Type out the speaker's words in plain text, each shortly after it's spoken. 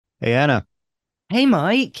Hey Anna, Hey,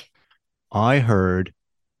 Mike. I heard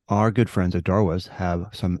our good friends at Darwa's have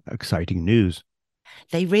some exciting news.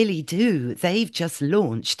 They really do. They've just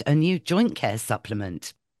launched a new joint care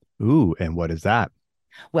supplement. Ooh, and what is that?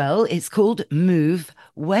 Well, it's called Move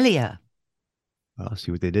Wellia. Well,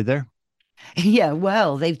 see what they did there? Yeah,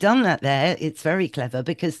 well, they've done that there. It's very clever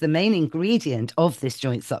because the main ingredient of this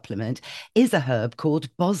joint supplement is a herb called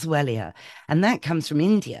Boswellia, and that comes from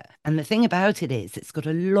India. And the thing about it is, it's got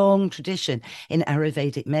a long tradition in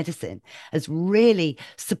Ayurvedic medicine as really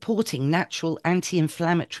supporting natural anti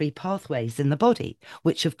inflammatory pathways in the body,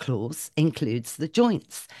 which of course includes the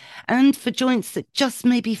joints. And for joints that just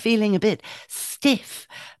may be feeling a bit stiff,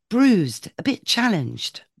 bruised, a bit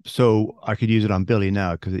challenged. So I could use it on Billy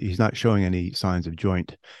now because he's not showing any signs of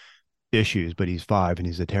joint issues, but he's 5 and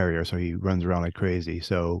he's a terrier, so he runs around like crazy.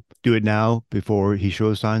 So do it now before he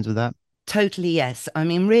shows signs of that. Totally, yes. I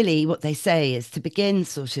mean, really, what they say is to begin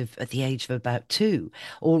sort of at the age of about two,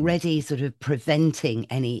 already sort of preventing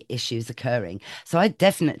any issues occurring. So I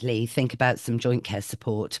definitely think about some joint care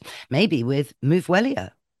support, maybe with Movewellia.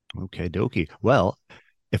 Okay, dokie. Well,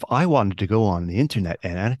 if I wanted to go on the internet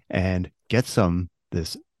and get some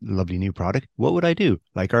this lovely new product, what would I do?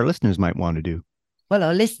 Like our listeners might want to do. Well,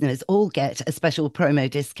 our listeners all get a special promo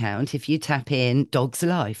discount if you tap in Dog's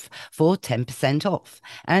Life for 10% off.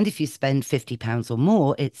 And if you spend £50 or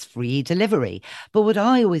more, it's free delivery. But what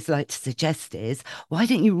I always like to suggest is why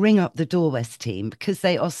don't you ring up the Door West team because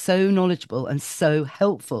they are so knowledgeable and so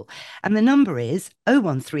helpful. And the number is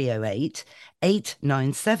 01308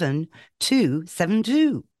 897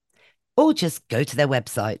 272. Or just go to their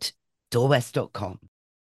website, doorwest.com.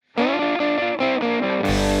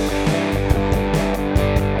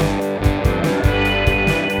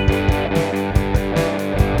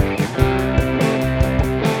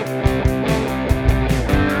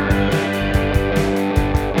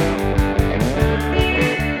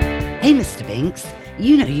 Hey, Mr. Binks,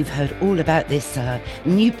 you know you've heard all about this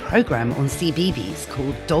new program on CBeebies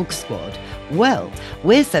called Dog Squad. Well,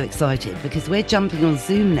 we're so excited because we're jumping on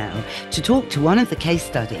Zoom now to talk to one of the case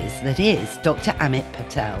studies that is Dr. Amit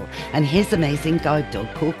Patel and his amazing guide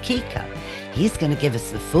dog called Kika. He's going to give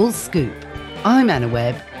us the full scoop. I'm Anna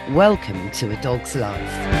Webb. Welcome to A Dog's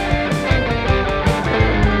Life.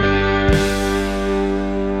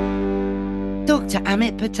 Dr.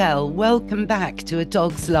 Amit Patel, welcome back to A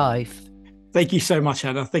Dog's Life. Thank you so much,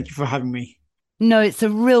 Anna. Thank you for having me. No, it's a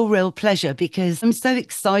real pleasure because I'm so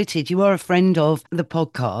excited. You are a friend of the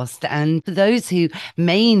podcast. And for those who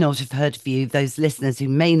may not have heard of you, those listeners who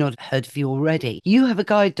may not have heard of you already, you have a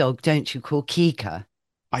guide dog, don't you, called Kika?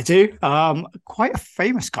 I do. Quite a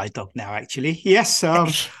famous guide dog now, actually. Yes. I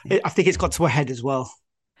think it's got to a head as well.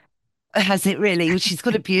 Has it really? Well, she's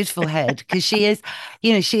got a beautiful head because she is,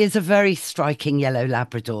 she is a very striking yellow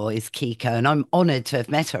Labrador, is Kika. And I'm honored to have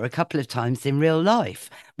met her a couple of times in real life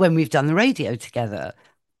when we've done the radio together.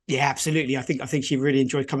 Yeah, absolutely. I think she really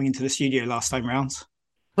enjoyed coming into the studio last time round.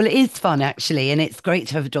 Well, it is fun actually, and it's great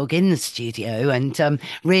to have a dog in the studio. And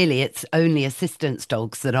really, it's only assistance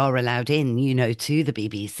dogs that are allowed in, to the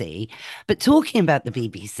BBC. But talking about the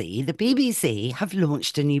BBC have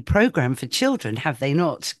launched a new program for children, have they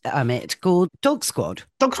not, Amit, called Dog Squad?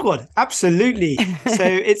 Dog Squad, absolutely. So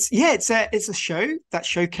it's a show that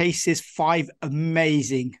showcases 5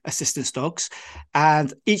 amazing assistance dogs,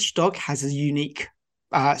 and each dog has a unique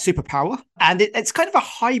superpower, and it's kind of a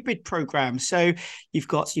hybrid program. So you've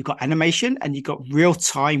got animation and you've got real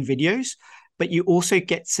time videos, but you also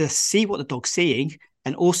get to see what the dog's seeing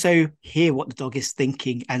and also hear what the dog is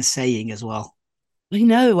thinking and saying as well. I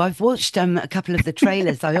know, I've watched a couple of the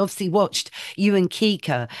trailers. I obviously watched you and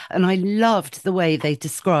Kika, and I loved the way they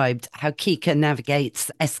described how Kika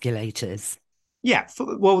navigates escalators. Yeah,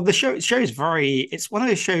 well, the show is it's one of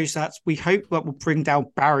those shows that we hope that will bring down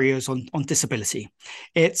barriers on disability.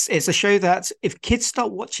 It's a show that if kids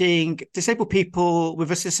start watching disabled people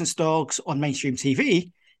with assistance dogs on mainstream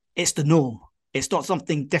TV, it's the norm. It's not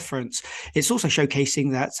something different. It's also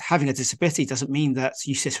showcasing that having a disability doesn't mean that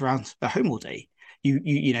you sit around at home all day.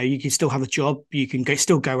 You can still have a job, you can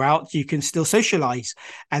still go out, you can still socialize,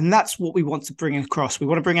 and that's what we want to bring across. We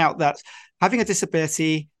want to bring out that having a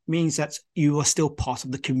disability means that you are still part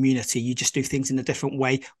of the community. You just do things in a different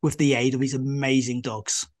way with the aid of these amazing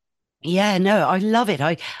dogs. Yeah, no, I love it.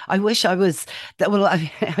 I wish I was that. Well,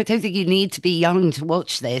 I don't think you need to be young to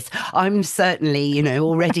watch this. I'm certainly,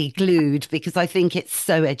 already glued because I think it's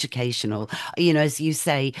so educational, as you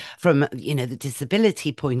say, from, the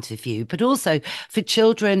disability point of view, but also for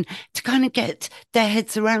children to kind of get their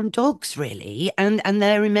heads around dogs, really, and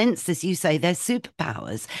their immense, as you say, their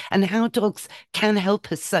superpowers and how dogs can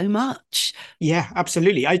help us so much. Yeah,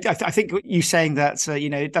 absolutely. I think you saying that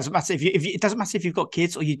it doesn't matter if it doesn't matter if you've got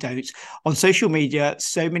kids or you don't. On social media,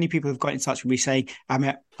 so many people have got in touch with me saying, I'm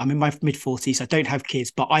in my mid 40s. I don't have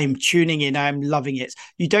kids, but I am tuning in. I am loving it.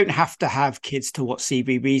 You don't have to have kids to watch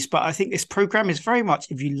CBBS, but I think this program is very much,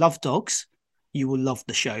 if you love dogs, you will love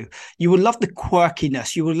the show. You will love the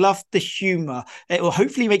quirkiness. You will love the humor. It will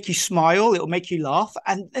hopefully make you smile. It will make you laugh,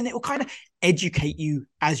 and it will kind of educate you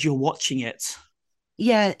as you're watching it.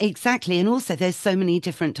 Yeah, exactly. And also, there's so many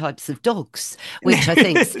different types of dogs, which I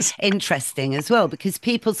think's interesting as well, because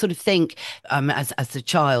people sort of think, as a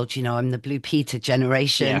child, I'm the Blue Peter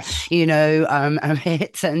generation, Yes.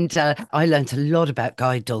 and I learned a lot about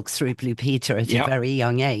guide dogs through Blue Peter at a Yep. very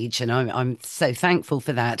young age, and I'm so thankful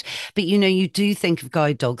for that. But you do think of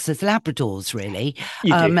guide dogs as Labradors, really,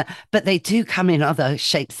 You do. but they do come in other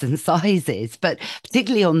shapes and sizes. But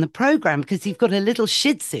particularly on the program, because you've got a little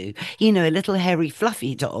Shih Tzu, a little hairy fluffy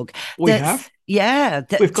dog We that's have. yeah,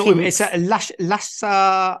 We've that got it's tinks. a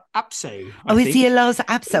Lhasa Apso, I Oh, is he think. a Lhasa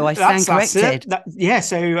Apso? I stand That's it. corrected. Yeah.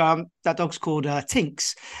 So that dog's called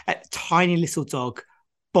Tinks, a tiny little dog,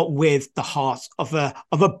 but with the heart of a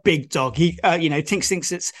big dog. He, Tinks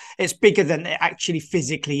thinks it's bigger than it actually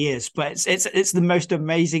physically is, but it's the most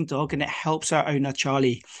amazing dog, and it helps our owner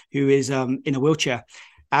Charlie, who is in a wheelchair.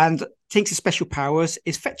 And Tinks' special powers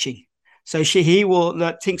is fetching. So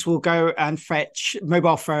Tinks will go and fetch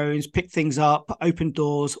mobile phones, pick things up, open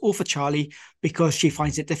doors, all for Charlie because she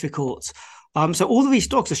finds it difficult. So all of these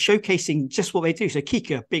dogs are showcasing just what they do. So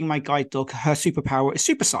Kika, being my guide dog, her superpower is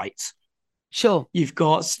super sight. Sure. You've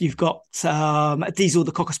got Diesel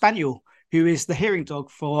the Cocker Spaniel, who is the hearing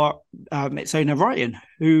dog for its owner Ryan,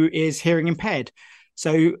 who is hearing impaired.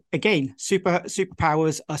 So again,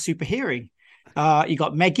 superpowers are super hearing. You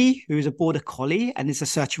got Meggie, who is a border collie and is a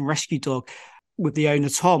search and rescue dog with the owner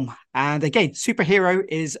Tom. And again, superhero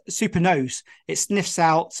is super nose. It sniffs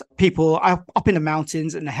out people up in the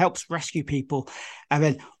mountains and it helps rescue people. And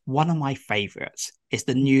then one of my favorites is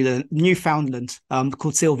the Newfoundland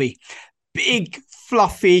called Sylvie. Big,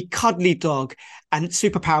 fluffy, cuddly dog. And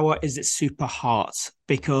superpower is its super heart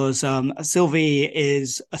because Sylvie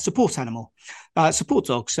is a support animal, support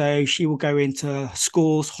dog. So she will go into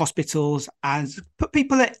schools, hospitals, and put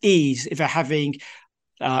people at ease if they're having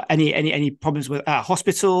any problems with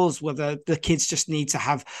hospitals, whether the kids just need to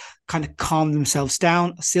have kind of calm themselves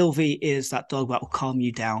down. Sylvie is that dog that will calm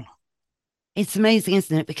you down. It's amazing,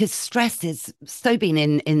 isn't it? Because stress is so been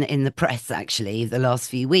in the press actually the last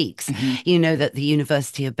few weeks. Mm-hmm. You know that the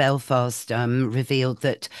University of Belfast revealed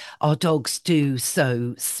that our dogs do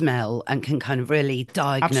so smell and can kind of really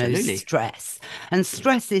diagnose Absolutely. stress. And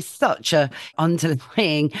stress is such a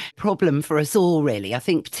underlying problem for us all, really. I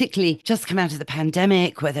think particularly just come out of the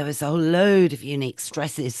pandemic where there was a whole load of unique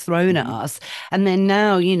stresses thrown at Mm-hmm. us. And then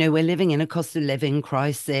now, we're living in a cost of living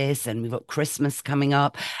crisis and we've got Christmas coming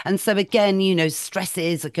up. And so again,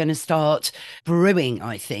 stresses are going to start brewing,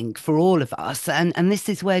 I think, for all of us. And this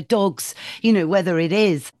is where dogs, whether it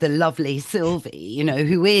is the lovely Sylvie,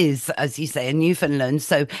 who is, as you say, a Newfoundland,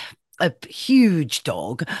 so a huge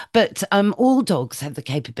dog, but all dogs have the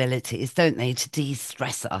capabilities, don't they, to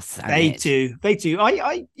de-stress us, They Amit. do. They do.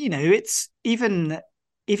 It's even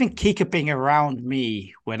Kika being around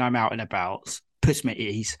me when I'm out and about puts me at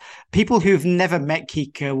ease. People who've never met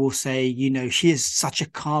Kika will say, she is such a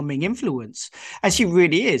calming influence, and she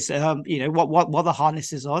really is. While the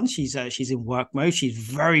harness is on, she's in work mode. She's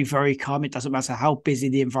very, very calm. It doesn't matter how busy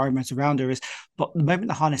the environment around her is, but the moment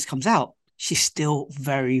the harness comes out, she's still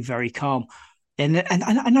very, very calm. And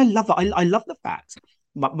I love that. I love the fact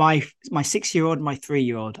my 6-year-old and my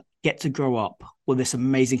 3-year-old get to grow up with this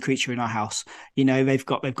amazing creature in our house. They've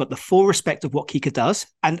got the full respect of what Kika does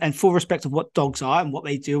and full respect of what dogs are and what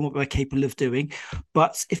they do and what they're capable of doing.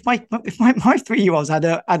 But if my 3-year-olds had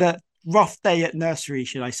a rough day at nursery,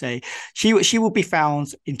 should I say, she will be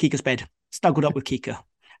found in Kika's bed, snuggled up with Kika,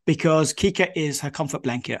 because Kika is her comfort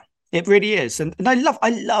blanket. It really is, and I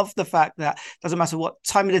love the fact that doesn't matter what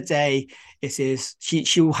time of the day it is,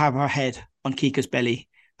 she will have her head on Kika's belly,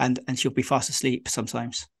 and she'll be fast asleep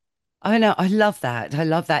sometimes. I know. I love that. I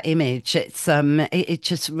love that image. It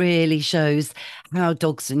just really shows how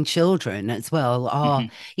dogs and children as well are,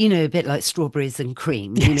 Mhm. a bit like strawberries and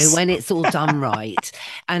cream, Yes. when it's all done right.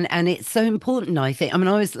 And it's so important, I think. I mean,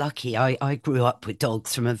 I was lucky. I grew up with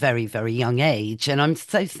dogs from a very, very young age, and I'm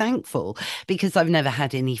so thankful because I've never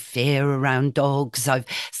had any fear around dogs. I've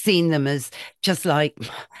seen them as just like,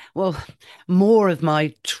 well, more of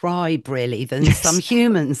my tribe really than some Yes.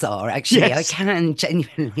 humans are. Actually, I Yes. can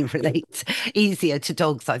genuinely relate easier to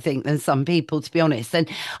dogs, I think, than some people, to be honest. And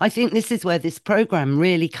I think this is where this program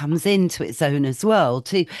really comes into its own as well,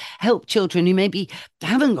 to help children who maybe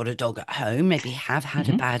haven't got a dog at home, maybe have had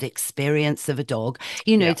a Mhm. bad experience of a dog,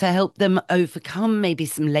 Yeah. to help them overcome maybe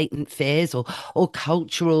some latent fears or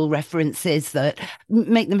cultural references that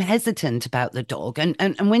make them hesitant about the dog.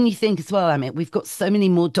 And when you think as well, I mean, we've got so many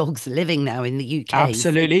more dogs living now in the UK. So,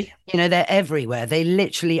 Absolutely. they're everywhere. They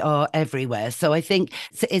literally are everywhere. So I think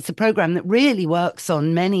it's a program that really works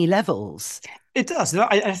on many levels. It does.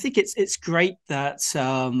 I think it's great that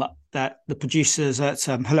that the producers at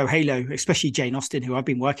Hello Halo, especially Jane Austen, who I've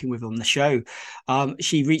been working with on the show,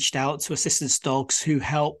 she reached out to assistance dogs who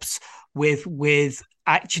helped with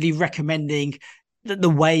actually recommending the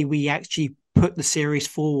way we actually put the series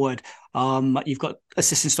forward. You've got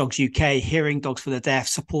Assistance Dogs UK, Hearing Dogs for the Deaf,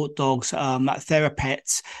 Support Dogs,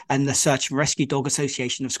 Therapets, and the Search and Rescue Dog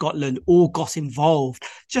Association of Scotland all got involved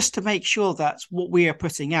just to make sure that what we are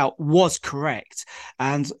putting out was correct,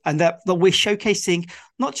 and that we're showcasing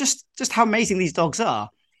not just how amazing these dogs are,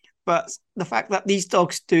 but the fact that these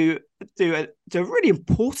dogs do a really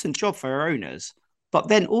important job for our owners, but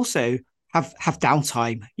then also have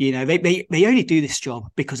downtime. They only do this job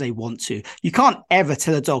because they want to. You can't ever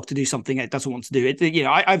tell a dog to do something it doesn't want to do.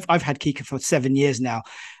 I've had Kika for 7 years now,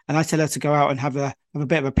 and I tell her to go out and have a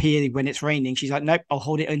bit of a pee when it's raining. She's like, nope, I'll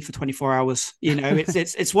hold it in for 24 hours.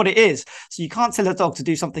 It's what it is. So you can't tell a dog to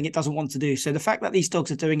do something it doesn't want to do. So the fact that these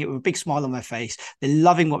dogs are doing it with a big smile on their face, they're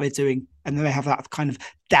loving what they're doing, and then they have that kind of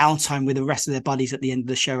downtime with the rest of their buddies at the end of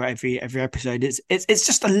the show every episode. It's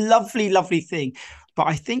just a lovely thing. But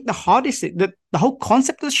I think the hardest thing, the whole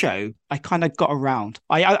concept of the show, I kind of got around.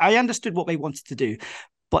 I understood what they wanted to do,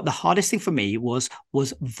 but the hardest thing for me was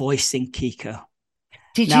voicing Kika.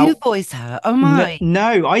 Did you Now, voice her? Oh no, my.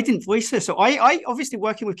 no, I didn't voice her. So I obviously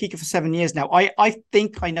working with Kika for 7 years now. I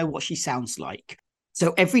think I know what she sounds like.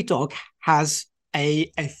 So every dog has a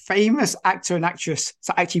famous actor and actress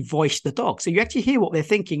to actually voice the dog. So you actually hear what they're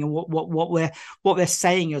thinking and what they're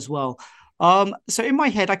saying as well. So in my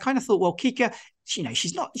head, I kind of thought, well, Kika,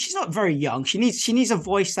 she's not very young. She needs a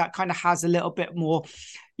voice that kind of has a little bit more,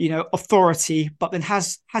 authority, but then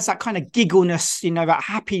has that kind of giggleness, that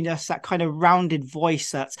happiness, that kind of rounded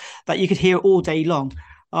voice that you could hear all day long.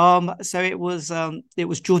 So it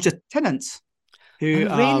was Georgia Tennant Oh,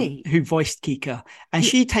 really? who voiced Kika, and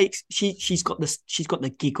Yeah. she's got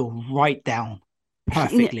the giggle right down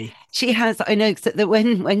perfectly. She has. I know that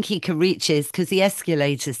when Kika reaches, because the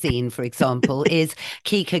escalator scene, for example, is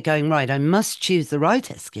Kika going, right, I must choose the right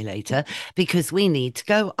escalator because we need to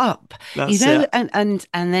go up, That's it. and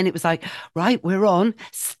then it was like, right, we're on,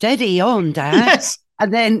 steady on, Dad. Yes,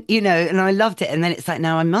 And then, and I loved it. And then it's like,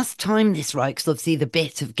 now I must time this right. Because obviously the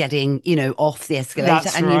bit of getting, off the escalator.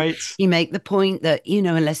 that's And you right. you make the point that,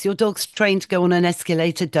 unless your dog's trained to go on an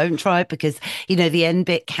escalator, don't try it because, the end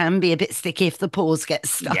bit can be a bit sticky if the paws get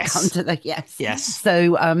stuck Yes, under the yes. yes,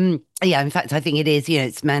 So yeah, in fact, I think it is,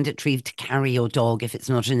 it's mandatory to carry your dog if it's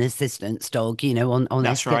not an assistance dog, on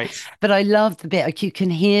that's escalator. right. But I love the bit, like you can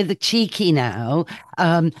hear the cheeky now.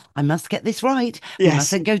 I must get this right. We Yes,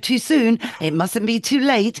 mustn't go too soon. It mustn't be too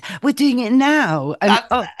late. We're doing it now. And that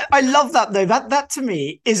oh, I love that though. That to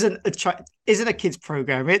me isn't a kids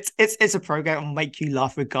program. It's a program that will make you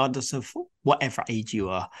laugh regardless of whatever age you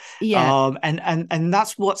are. yeah. And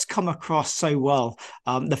that's what's come across so well.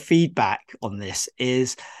 The feedback on this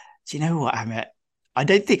is, do you know what, Amit? I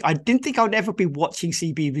didn't think I would ever be watching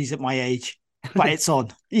CBeebies at my age, but it's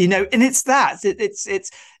on, and it's that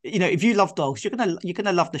it's if you love dogs, you're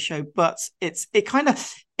gonna love the show, but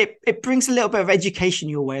it brings a little bit of education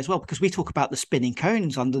your way as well, because we talk about the spinning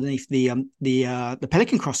cones underneath the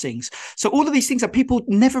pelican crossings. So all of these things that people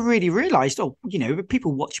never really realized. Oh,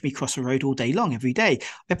 people watch me cross the road all day long, every day.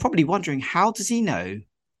 They're probably wondering, how does he know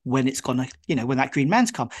when it's gonna, when that green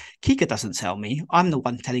man's come? Kika doesn't tell me. I'm the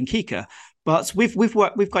one telling Kika. But we've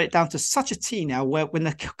got it down to such a T now, where when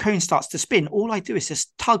the cone starts to spin, all I do is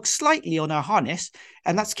just tug slightly on our harness,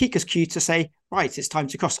 and that's Kika's cue to say, right, it's time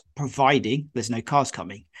to cross, providing there's no cars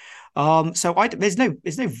coming. So there's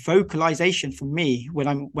no vocalization for me when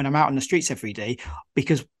I'm out on the streets every day,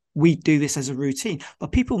 because we do this as a routine.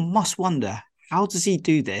 But people must wonder, how does he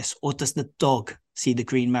do this? Or does the dog see the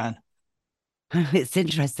green man? It's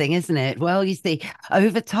interesting, isn't it? Well, you see,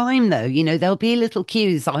 over time, though, there'll be little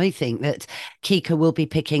cues, I think, that Kika will be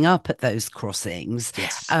picking up at those crossings,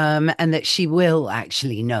 Yes. and that she will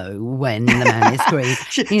actually know when the man is green.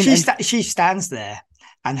 She stands there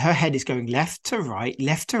and her head is going left to right,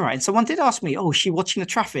 left to right. And someone did ask me, oh, is she watching the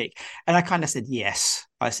traffic? And I kind of said, yes.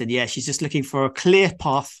 I said, yeah, she's just looking for a clear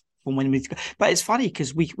path from when we. But it's funny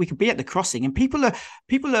because we could be at the crossing and people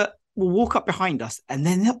will walk up behind us and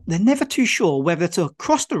then they're never too sure whether to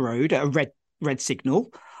cross the road at a red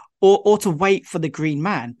signal or to wait for the green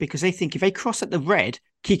man, because they think if they cross at the red,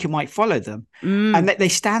 Kika might follow them. And they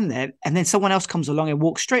stand there and then someone else comes along and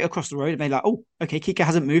walks straight across the road and they're like, oh, okay, Kika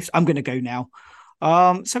hasn't moved, I'm going to go now.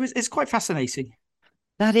 So it's quite fascinating.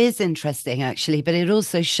 That is interesting, actually, but it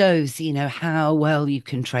also shows, how well you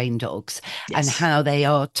can train dogs and Yes. how they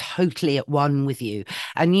are totally at one with you.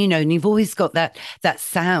 And, and you've always got that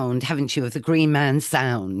sound, haven't you, of the green man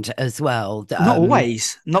sound as well. Not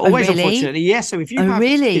always, really? Unfortunately. Yeah. So if you have,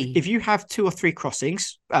 really? if you have 2 or 3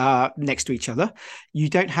 crossings next to each other, you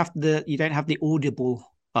don't have the audible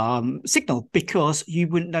signal because you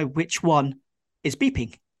wouldn't know which one is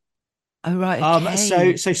beeping. Oh, right.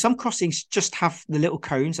 Okay. So some crossings just have the little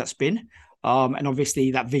cones that spin. And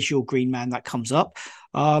obviously that visual green man that comes up.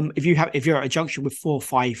 If you're at a junction with 4 or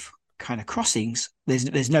 5 kind of crossings,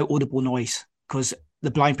 there's no audible noise because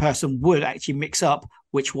the blind person would actually mix up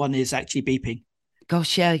which one is actually beeping.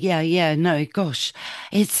 Gosh, yeah. No, gosh,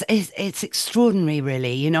 it's extraordinary,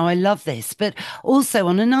 really. I love this, but also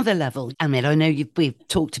on another level, Amit, I know we've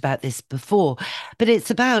talked about this before, but it's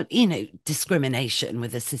about discrimination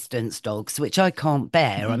with assistance dogs, which I can't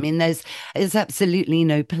bear. I mean, there's absolutely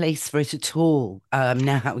no place for it at all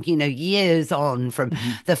now. Years on from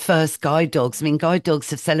the first guide dogs. I mean, guide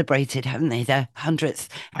dogs have celebrated, haven't they, their 100th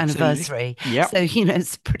anniversary? Yeah. So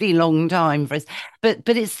it's a pretty long time for us, but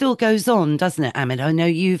it still goes on, doesn't it, Amit? I know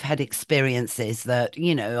you've had experiences that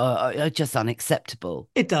are just unacceptable.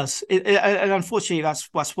 It does, and unfortunately,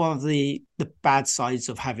 that's one of the bad sides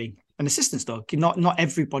of having an assistance dog. Not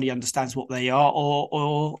everybody understands what they are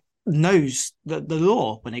or knows the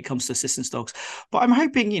law when it comes to assistance dogs. But I'm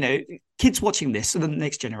hoping kids watching this and the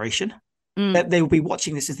next generation that they will be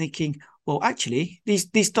watching this and thinking, well, actually,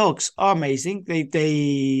 these dogs are amazing.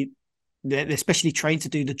 They're specially trained to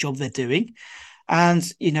do the job they're doing. And,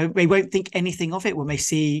 they won't think anything of it when they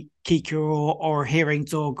see Kika or a hearing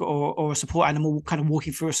dog or a support animal kind of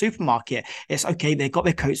walking through a supermarket. It's okay. They've got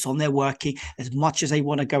their coats on. They're working as much as they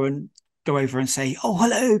want to go over and say, oh,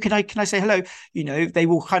 hello. Can I say hello? They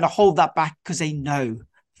will kind of hold that back because they know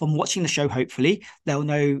from watching the show, hopefully, they'll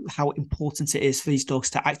know how important it is for these dogs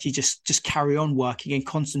to actually just carry on working and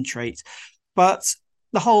concentrate. But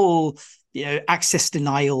the whole access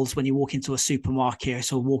denials when you walk into a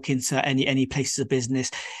supermarket or walk into any places of business,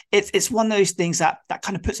 it's one of those things that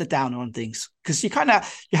kind of puts a down on things, because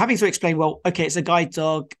you're having to explain, well, okay, it's a guide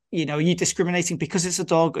dog, are you discriminating because it's a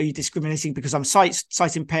dog? Are you discriminating because I'm sight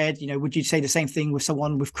impaired? Would you say the same thing with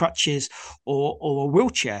someone with crutches or a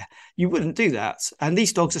wheelchair? You wouldn't do that. And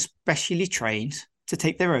these dogs are specially trained to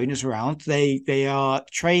take their owners around. They are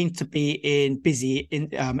trained to be in busy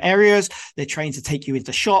areas. They're trained to take you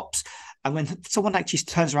into shops. And when someone actually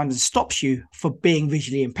turns around and stops you for being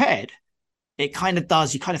visually impaired, it kind of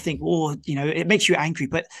does. You kind of think, oh, it makes you angry.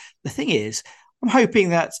 But the thing is, I'm hoping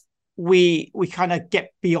that we kind of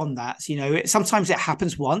get beyond that. Sometimes it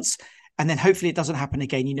happens once, and then hopefully it doesn't happen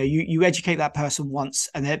again. You educate that person once,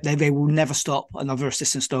 and they will never stop another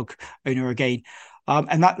assistance dog owner again.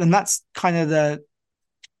 And that's kind of the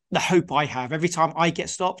hope I have. Every time I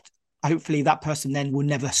get stopped, hopefully that person then will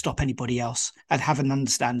never stop anybody else and have an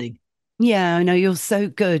understanding. Yeah, I know, you're so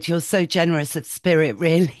good. You're so generous of spirit,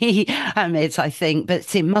 really, Amit, I think.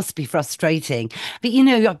 But it must be frustrating. But,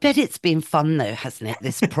 I bet it's been fun, though, hasn't it?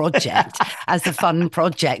 This project as a fun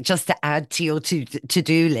project, just to add to your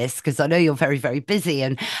to-do list, because I know you're very, very busy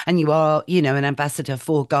and you are, an ambassador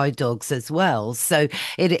for guide dogs as well. So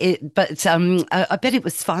but I bet it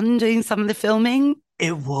was fun doing some of the filming.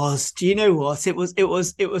 It was. Do you know what? It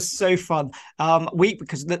was so fun.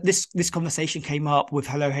 Because this conversation came up with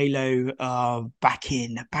Hello Halo back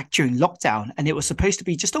during lockdown, and it was supposed to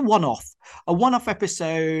be just a one-off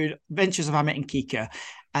episode, Adventures of Amit and Kika,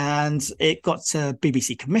 and it got to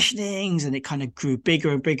BBC commissionings, and it kind of grew bigger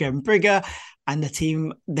and bigger and bigger. And the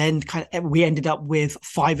team then we ended up with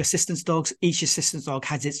 5 assistance dogs. Each assistance dog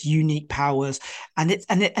has its unique powers, and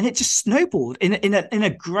it just snowballed in a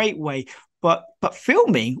great way. But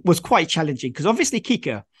filming was quite challenging because obviously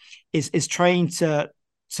Kika is trained to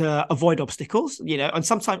to avoid obstacles, and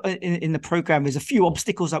sometimes in the program there's a few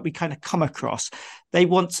obstacles that we kind of come across. They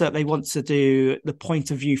want to do the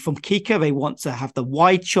point of view from Kika. They want to have the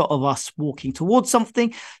wide shot of us walking towards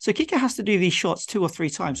something. So Kika has to do these shots 2 or 3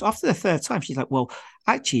 times. After the third time, she's like, well,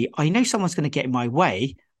 actually, I know someone's going to get in my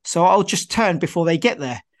way, so I'll just turn before they get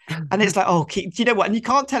there. And it's like, oh, do you know what? And you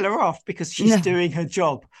can't tell her off because she's doing her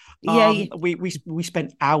job. Yeah, we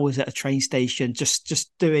spent hours at a train station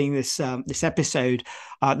just doing this episode,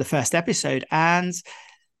 the first episode, and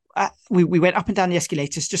we went up and down the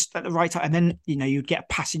escalators just at the right time, and then you'd get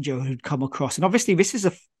a passenger who'd come across, and obviously this is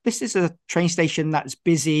a train station that's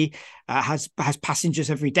busy, has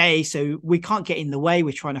passengers every day, so we can't get in the way.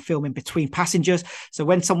 We're trying to film in between passengers, so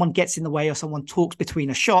when someone gets in the way or someone talks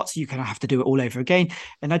between a shot, you kind of have to do it all over again.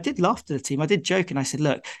 And I did laugh to the team. I did joke and I said,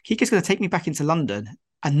 look, Kika's going to take me back into London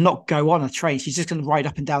and not go on a train. She's just going to ride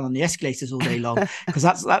up and down on the escalators all day long because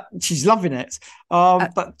that she's loving it.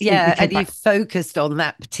 But and you focused on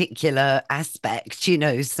that particular aspect,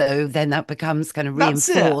 so then that becomes kind of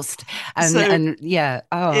reinforced.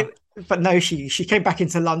 But no, she came back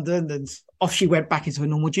into London and off she went back into her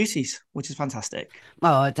normal duties, which is fantastic.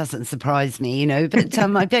 Oh, it doesn't surprise me, but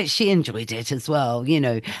I bet she enjoyed it as well,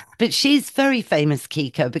 But she's very famous,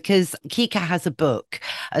 Kika, because Kika has a book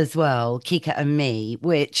as well, Kika and Me,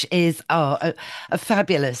 which is a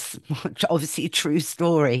fabulous, obviously true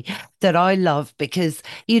story that I love because,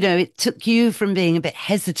 it took you from being a bit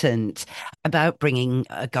hesitant about bringing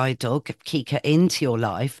a guide dog, Kika, into your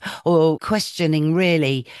life, or questioning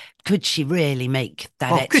really, could she really make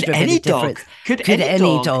that extra bit of difference? Could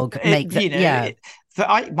any dog make that?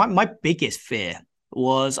 My biggest fear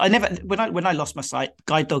was when I lost my sight,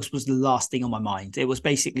 guide dogs was the last thing on my mind. It was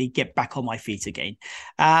basically get back on my feet again.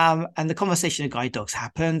 And the conversation of guide dogs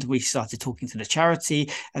happened. We started talking to the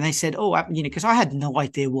charity and they said, because I had no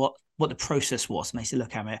idea what the process was. And they said,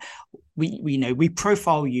 look, Amit, we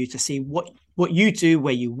profile you to see what you do,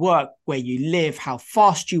 where you work, where you live, how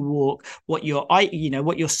fast you walk, what your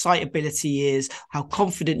sight ability is, how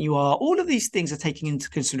confident you are. All of these things are taken into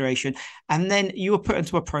consideration. And then you are put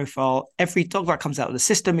into a profile. Every dog that comes out of the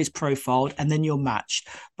system is profiled and then you're matched.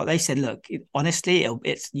 But they said, look, honestly,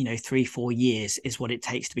 it's 3-4 years is what it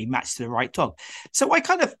takes to be matched to the right dog. So I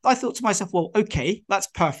thought to myself, well, okay, that's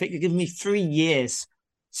perfect. You're giving me 3 years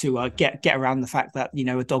to get around the fact that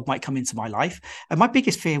a dog might come into my life. And my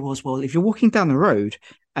biggest fear was, well, if you're walking down the road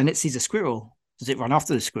and it sees a squirrel, does it run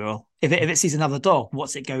after the squirrel? If it sees another dog,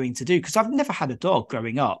 what's it going to do? Because I've never had a dog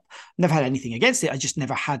growing up, never had anything against it. I just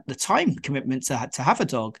never had the time commitment to have a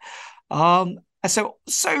dog. And so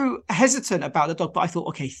hesitant about the dog, but I thought,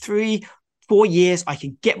 okay, 3-4 years, I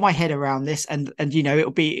can get my head around this, and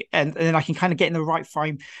it'll be, and then I can kind of get in the right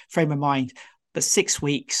frame of mind. But 6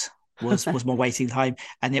 weeks was my waiting time,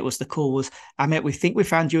 and the call was, Amit, we think we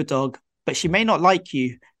found you a dog, but she may not like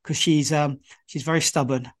you because she's very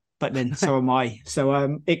stubborn, but then so am I.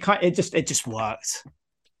 So it just worked.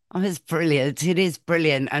 Oh, it's brilliant. It is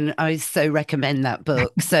brilliant. And I so recommend that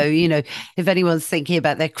book. So, if anyone's thinking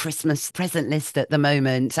about their Christmas present list at the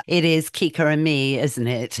moment, it is Kika and Me, isn't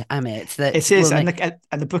it, Amit? It is. And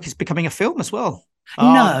the book is becoming a film as well.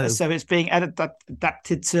 No. So it's being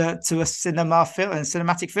adapted to a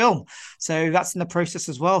cinematic film. So that's in the process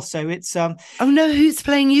as well. So it's oh no, who's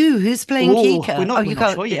playing you? Who's playing Kika? We're not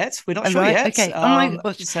sure yet. We're not sure yet. Okay. Oh my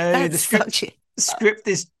gosh. So the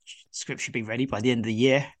script should be ready by the end of the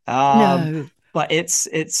year. No. But it's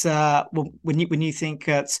when you think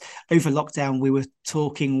that over lockdown we were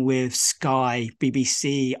talking with Sky,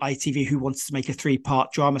 BBC, ITV, who wanted to make a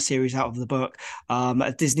 3-part drama series out of the book.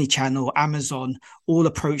 Disney Channel, Amazon all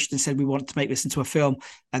approached and said we want to make this into a film,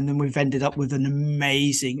 and then we've ended up with an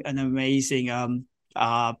amazing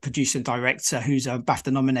producer and director who's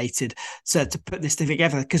BAFTA nominated to put this thing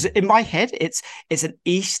together. Because in my head, it's an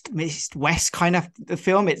east west kind of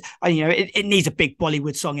film. It needs a big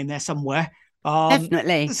Bollywood song in there somewhere.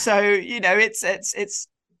 Definitely. So it's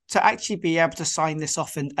to actually be able to sign this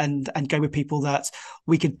off and go with people that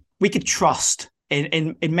we could trust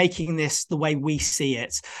in making this the way we see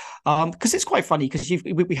it, because it's quite funny because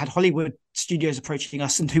we had Hollywood studios approaching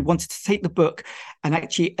us and who wanted to take the book and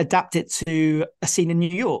actually adapt it to a scene in New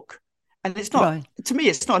York. And it's not, right. To me,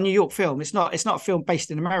 it's not a New York film. It's not a film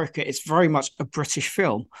based in America. It's very much a British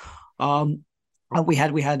film. And we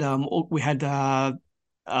had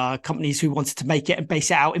companies who wanted to make it and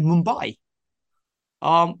base it out in Mumbai.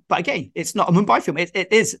 But again, it's not a Mumbai film.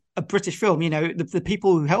 It is a British film. The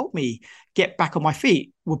people who helped me get back on my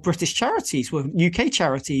feet were British charities, were UK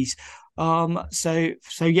charities. So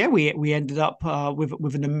yeah, we ended up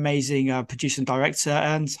with an amazing producer and director,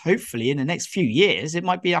 and hopefully in the next few years it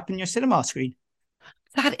might be up in your cinema screen.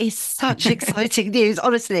 That is such exciting news.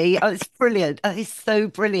 Honestly, it's brilliant. It's so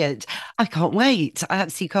brilliant. I can't wait. I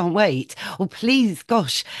absolutely can't wait. Well, please,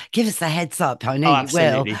 gosh, give us a heads up. I know Oh, you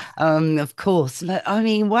will, absolutely. of course. But I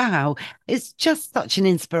mean, wow, it's just such an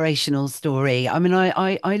inspirational story. I mean,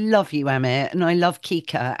 I love you, Amit, and I love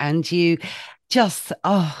Kika, and you just,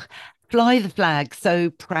 fly the flag so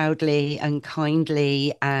proudly and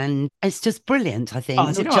kindly. And it's just brilliant, I Oh,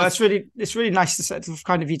 think. do you Not know what? just, It's really nice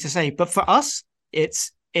kind of you to say. But for us,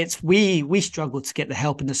 it's we struggled to get the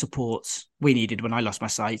help and the supports we needed when I lost my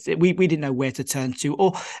sight. We didn't know where to turn to,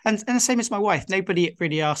 or and the same as my wife. Nobody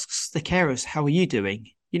really asks the carers, "How are you doing?"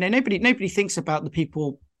 You know, nobody thinks about the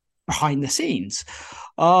people behind the scenes.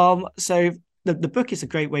 So the book is a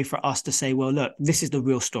great way for us to say, well, look, this is the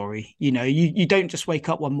real story. You know, you don't just wake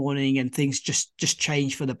up one morning and things just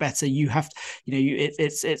change for the better. You have to,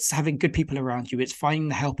 it's having good people around you. It's finding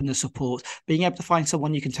the help and the support, being able to find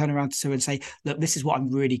someone you can turn around to and say, look, this is what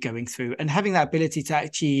I'm really going through, and having that ability to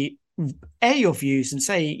actually air your views and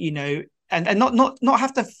say, and not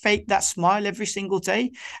have to fake that smile every single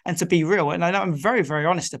day, and to be real. And I know I'm very, very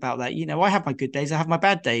honest about that. You know, I have my good days, I have my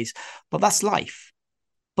bad days, but that's life.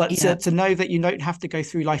 But yeah. to know that you don't have to go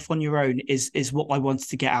through life on your own is what I wanted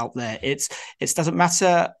to get out there. It doesn't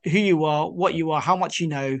matter who you are, what you are, how much you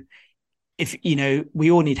know. If you know, we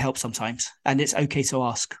all need help sometimes, and it's okay to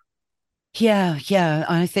ask. Yeah, yeah.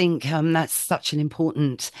 I think that's such an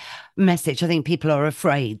important message. I think people are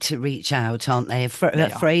afraid to reach out, aren't they? They are.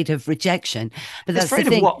 Afraid of rejection. But It's that's the afraid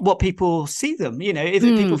of thing. what people see them. You know, if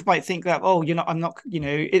people Mm, might think that, oh, I'm not. You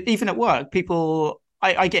know, even at work, people.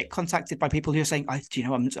 I get contacted by people who are saying,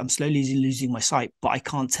 I'm slowly losing my sight, but I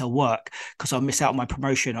can't tell work because I'll miss out on my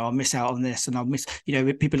promotion, or I'll miss out on this, and I'll miss,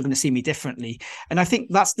 people are going to see me differently. And I think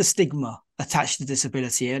that's the stigma attached to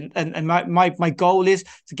disability. And my goal is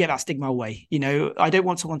to get that stigma away. You know, I don't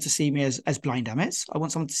want someone to see me as blind Amit. I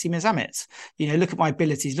want someone to see me as Amit. You know, look at my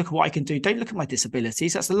abilities, look at what I can do. Don't look at my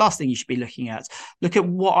disabilities. That's the last thing you should be looking at. Look at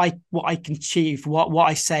what I can achieve, what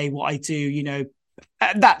I say, what I do,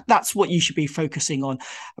 that's what you should be focusing on.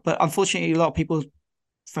 But unfortunately, a lot of people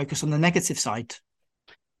focus on the negative side.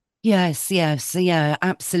 yes, yes, yeah,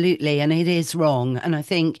 absolutely. And it is wrong. And I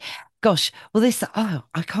think, gosh, well,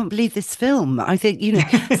 I can't believe this film. I think,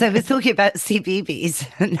 so we're talking about CBBS,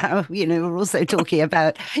 and now, we're also talking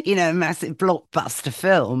about, a massive blockbuster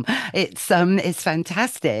film. It's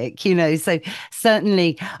fantastic, So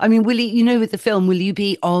certainly, I mean, will with the film, will you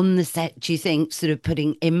be on the set, do you think, sort of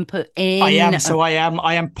putting input I in? am. So I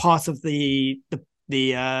am part of the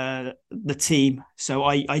team. So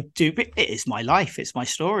I do. It is my life. It's my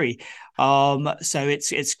story. So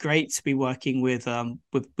it's great to be working with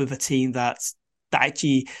a team that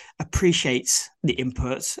actually appreciates the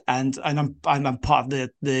input, and I'm part of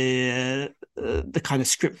the kind of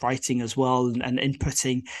script writing as well, and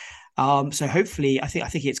inputting. So hopefully, I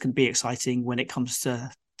think it's going to be exciting when it comes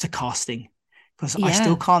to casting, because I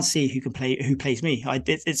still Yeah. can't see who plays me.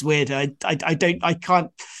 It's weird. I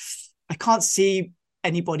can't see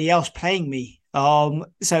anybody else playing me.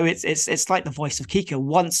 So it's like the voice of Kika.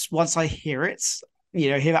 Once I hear it,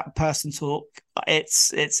 hear that person talk,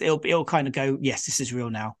 it'll kind of go, yes, this is real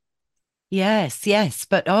now. Yes, yes,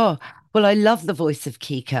 but well, I love the voice of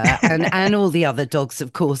Kika and all the other dogs,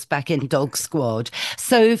 of course, back in Dog Squad.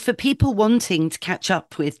 So for people wanting to catch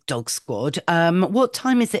up with Dog Squad, what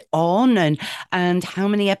time is it on, and how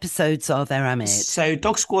many episodes are there, Amit? So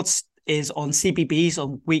Dog Squads is on CBBS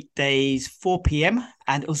on weekdays 4 p.m.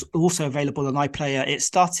 and it was also available on iPlayer. It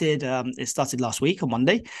started last week on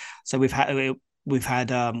Monday, so we'll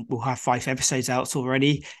have 5 episodes out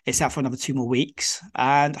already. It's out for another 2 more weeks,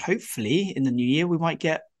 and hopefully in the new year we might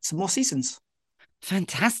get some more seasons.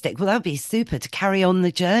 Fantastic. Well, that'd be super to carry on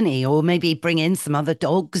the journey, or maybe bring in some other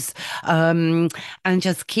dogs, and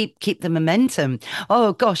just keep the momentum.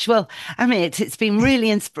 Oh gosh, well, Amit, it's been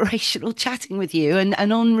really inspirational chatting with you,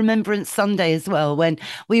 and on Remembrance Sunday as well, when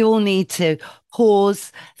we all need to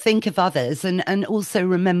pause, think of others, and also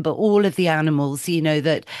remember all of the animals,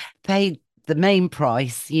 that paid the main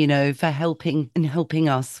price, for helping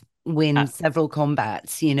us win Uh, several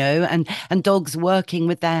combats, and dogs working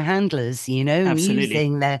with their handlers, and Absolutely,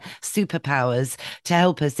 using their superpowers to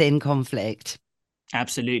help us in conflict.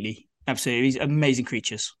 absolutely. These amazing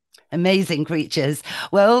creatures. Amazing creatures.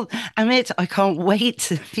 Well, Amit, I can't wait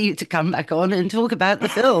for you to come back on and talk about the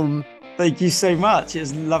film. Thank you so much. It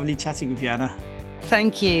was lovely chatting with you, Anna.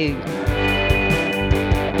 Thank you.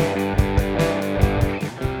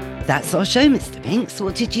 That's our show, Mr. Binks.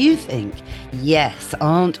 What did you think? Yes,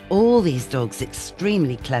 aren't all these dogs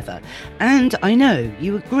extremely clever? And I know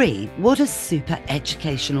you agree, what a super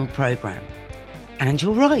educational programme. And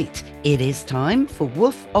you're right, it is time for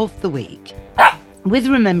Woof of the Week. With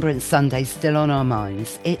Remembrance Sunday still on our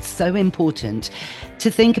minds, it's so important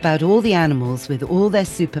to think about all the animals with all their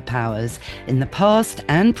superpowers in the past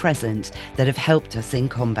and present that have helped us in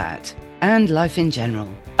combat and life in general.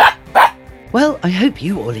 Well, I hope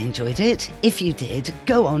you all enjoyed it. If you did,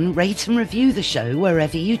 go on, rate and review the show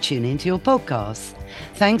wherever you tune into your podcasts.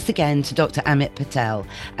 Thanks again to Dr. Amit Patel,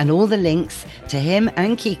 and all the links to him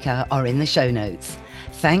and Kika are in the show notes.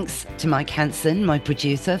 Thanks to Mike Hansen, my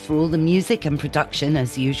producer, for all the music and production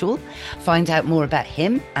as usual. Find out more about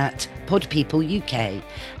him at Pod People UK.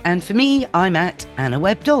 And for me, I'm at Anna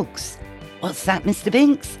Webb Dogs. What's that, Mr.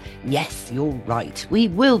 Binks? Yes, you're right. We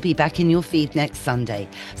will be back in your feed next Sunday.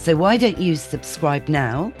 So why don't you subscribe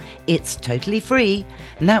now? It's totally free,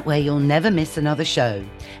 and that way you'll never miss another show.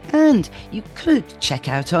 And you could check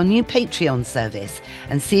out our new Patreon service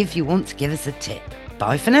and see if you want to give us a tip.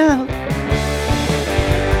 Bye for now.